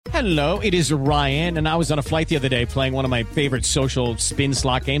Hello, it is Ryan, and I was on a flight the other day playing one of my favorite social spin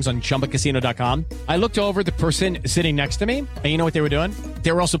slot games on ChumbaCasino.com. I looked over at the person sitting next to me, and you know what they were doing?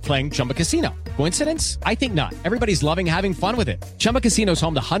 They were also playing Chumba Casino. Coincidence? I think not. Everybody's loving having fun with it. Chumba Casino is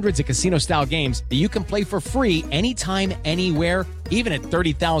home to hundreds of casino-style games that you can play for free anytime, anywhere, even at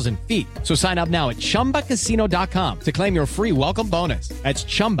 30,000 feet. So sign up now at ChumbaCasino.com to claim your free welcome bonus. That's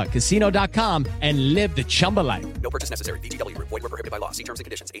ChumbaCasino.com and live the Chumba life. No purchase necessary. VGW. Void where prohibited by law. See terms and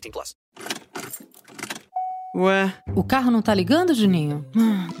conditions. 18+. Ué? O carro não tá ligando, Juninho?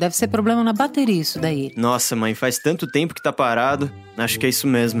 Deve ser problema na bateria isso daí. Nossa, mãe, faz tanto tempo que tá parado. Acho que é isso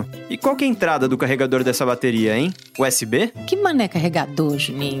mesmo. E qual que é a entrada do carregador dessa bateria, hein? USB? Que mané carregador,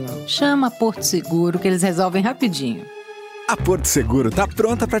 Juninho? Chama a Porto Seguro que eles resolvem rapidinho. A Porto Seguro tá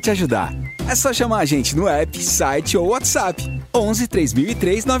pronta para te ajudar. É só chamar a gente no app, site ou WhatsApp. 11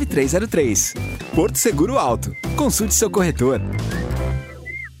 3003 9303. Porto Seguro Auto. Consulte seu corretor.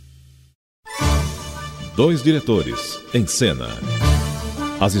 Dois diretores, em cena.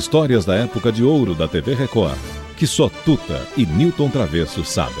 As histórias da época de ouro da TV Record, que só Tuta e Newton Travesso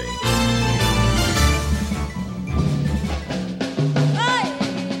sabem.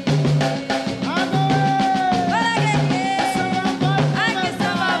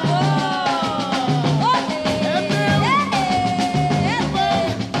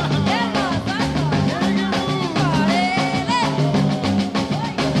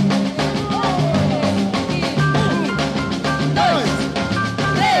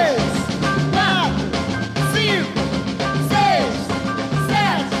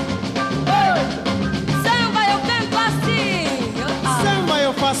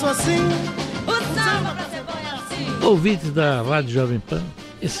 Ouvintes da Rádio Jovem Pan,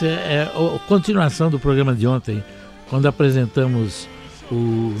 essa é a continuação do programa de ontem, quando apresentamos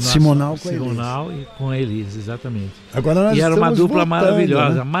o nosso Simonal com a Elis, exatamente. Agora nós e era uma dupla voltando,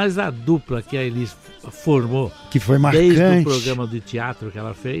 maravilhosa, né? Mas a dupla que a Elis formou, que foi marcante, desde o programa de teatro que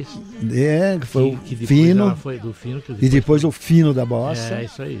ela fez, que foi que o Fino, ela foi do Fino, que e depois o Fino da Bossa. É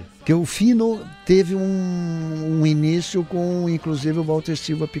isso aí. Que o Fino teve um início com, inclusive, o Walter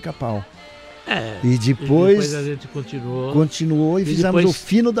Silva Pica-Pau. E depois a gente continuou e fizemos depois, o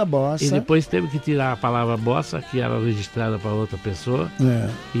Fino da Bossa. E depois teve que tirar a palavra Bossa, que era registrada para outra pessoa,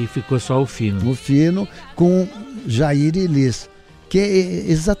 e ficou só o Fino. O Fino com Jair e Elis, que é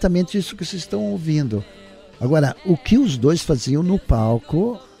exatamente isso que vocês estão ouvindo. Agora, o que os dois faziam no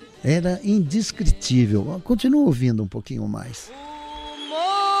palco era indescritível. Continua ouvindo um pouquinho mais.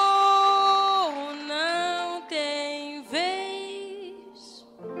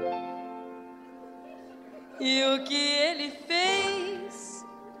 E o que ele fez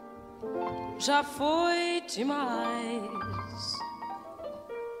já foi demais.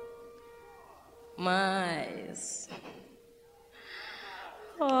 Mas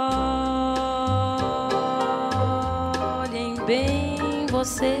olhem bem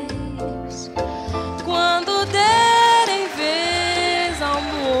vocês quando derem vez ao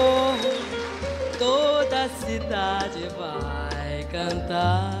morro, toda a cidade vai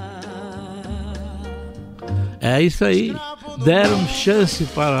cantar. É isso aí, deram chance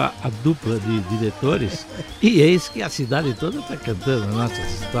para a dupla de diretores e eis que a cidade toda está cantando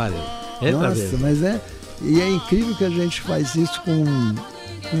nossas histórias. Nossa, mas e é incrível que a gente faz isso com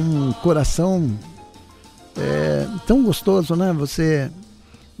um coração tão gostoso, né?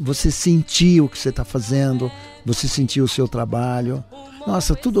 Você sentir o que você está fazendo, você sentir o seu trabalho.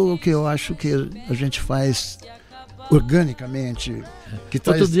 Nossa, tudo o que eu acho que a gente faz organicamente, que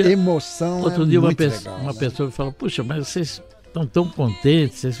traz emoção. Outro dia uma pessoa me falou, puxa, mas vocês estão tão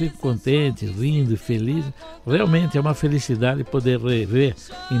contentes, vocês ficam contentes, rindo, felizes. Realmente é uma felicidade poder rever,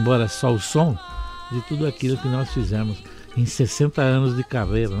 embora só o som, de tudo aquilo que nós fizemos em 60 anos de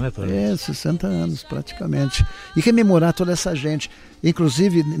carreira, né, Travis? 60 anos praticamente. E rememorar toda essa gente.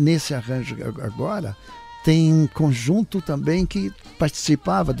 Inclusive, nesse arranjo agora, tem um conjunto também que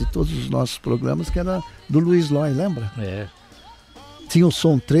participava de todos os nossos programas, que era do Luiz Loy, lembra? Tinha o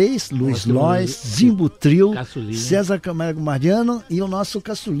Som 3, Luiz Loy, Zimbo Trio, Caçulinha, César Camargo Mariano e o nosso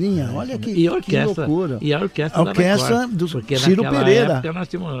Caçulinha. Olha que loucura. E a orquestra do Ciro Pereira. Época nós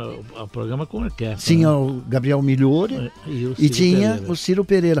tínhamos o programa com orquestra. Tinha o Gabriel Migliore e tinha Pereira. O Ciro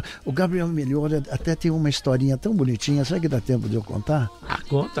Pereira. O Gabriel Migliore até tem uma historinha tão bonitinha. Será que dá tempo de eu contar?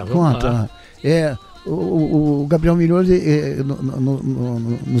 Conta, vamos lá. O Gabriel Migliore,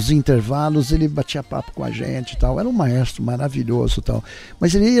 nos intervalos, ele batia papo com a gente e tal. Era um maestro maravilhoso e tal.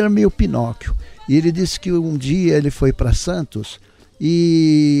 Mas ele era meio Pinóquio. E ele disse que um dia ele foi para Santos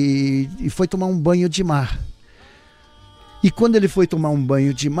e foi tomar um banho de mar. E quando ele foi tomar um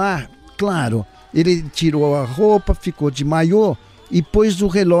banho de mar, claro, ele tirou a roupa, ficou de maiô e pôs o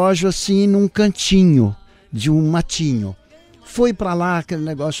relógio assim num cantinho de um matinho. Foi para lá, aquele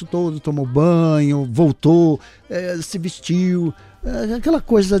negócio todo, tomou banho, voltou, se vestiu, aquela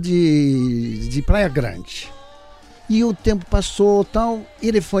coisa de Praia Grande. E o tempo passou, tal,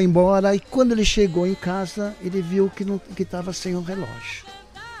 ele foi embora, e quando ele chegou em casa, ele viu que estava sem o relógio.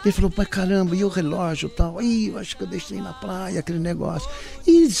 Ele falou, mas caramba, e o relógio tal? Ih, eu acho que eu deixei na praia, aquele negócio.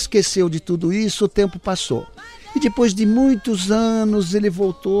 E esqueceu de tudo isso, o tempo passou. E depois de muitos anos, ele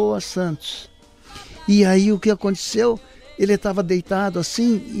voltou a Santos. E aí o que aconteceu? Ele estava deitado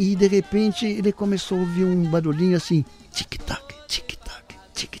assim, e de repente ele começou a ouvir um barulhinho assim, tic-tac, tic-tac,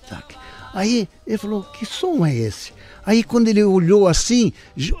 tic-tac. Aí ele falou, que som é esse? Aí quando ele olhou assim,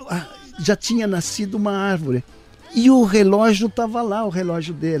 já tinha nascido uma árvore. E o relógio estava lá, o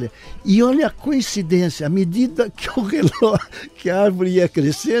relógio dele. E olha a coincidência, à medida que que a árvore ia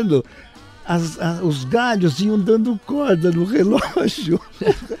crescendo, os galhos iam dando corda no relógio.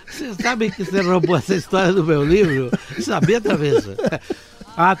 Você sabe que você roubou essa história do meu livro? Sabia, Travessa?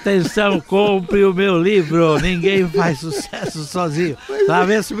 Atenção, compre o meu livro, ninguém faz sucesso sozinho.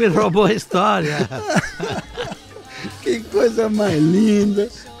 Travessa me roubou a história. Que coisa mais linda.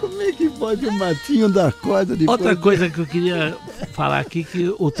 Como é que pode o matinho dar corda depois? Outra coisa que eu queria falar aqui,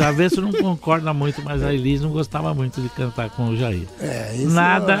 que o Travesso não concorda muito, mas a Elis não gostava muito de cantar com o Jair.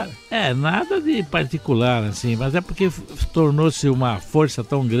 Nada de particular, assim, mas é porque tornou-se uma força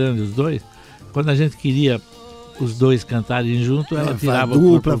tão grande os dois. Quando a gente queria os dois cantarem junto, ela tirava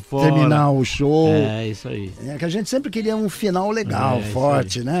o corpo fora. Terminar o show. É, isso aí. Que a gente sempre queria um final legal,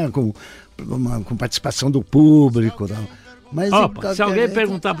 forte, né? Com participação do público. Tal. Mas opa, se alguém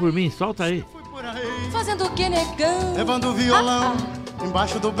perguntar por mim, solta aí. Fazendo o que, negão? Levando o violão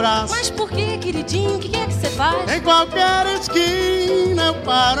embaixo do braço. Mas por que, queridinho? O que é que você faz? Em qualquer esquina eu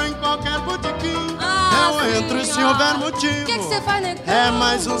paro, em qualquer botequim eu entro se houver motivo. O que você faz, negão? É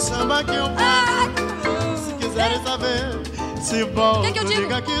mais um samba que eu faço. Se quiserem saber, se volto, que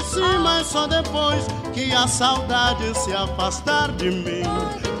diga que sim, mas só depois que a saudade se afastar de mim.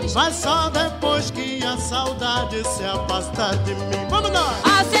 Mas só depois que a saudade se afastar de mim. Vamos nós!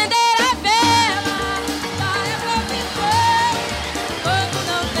 Acender a vela, já é profissão, quando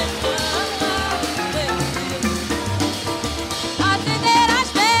não tem fama. Acender as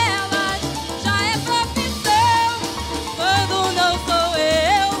velas, já é profissão, quando não sou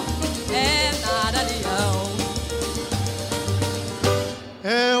eu, é nada leão.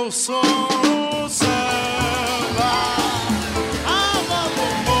 Eu sou o samba.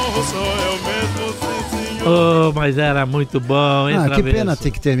 Sou eu mesmo, sim, senhor. Oh, mas era muito bom, hein, que pena ter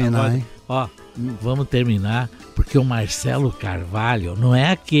que terminar, agora, hein? Ó, vamos terminar, porque o Marcelo Carvalho não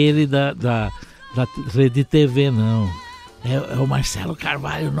é aquele da Rede TV, não. É o Marcelo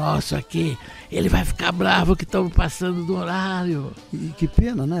Carvalho nosso aqui. Ele vai ficar bravo que estamos passando do horário. E que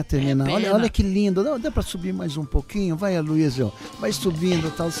pena, né, terminar. Pena. Olha que lindo. Dá para subir mais um pouquinho? Vai, Aloysio. Vai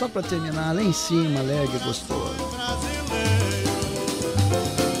subindo, tal, só para terminar lá em cima, alegre, gostoso.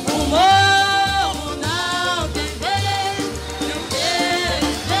 O morro não tem vez, e o que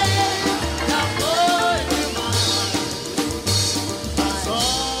já foi demais.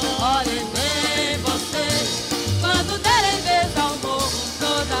 Olhem bem vocês, quando derem vez ao morro,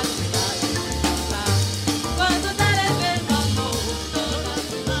 toda a cidade vai cantar. Quando derem vez ao morro, toda a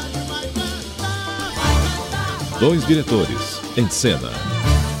cidade vai cantar. Dois diretores, em cena.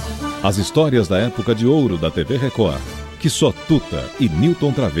 As histórias da época de ouro da TV Record, que só Tuta e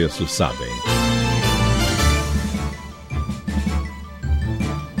Nilton Travesso sabem.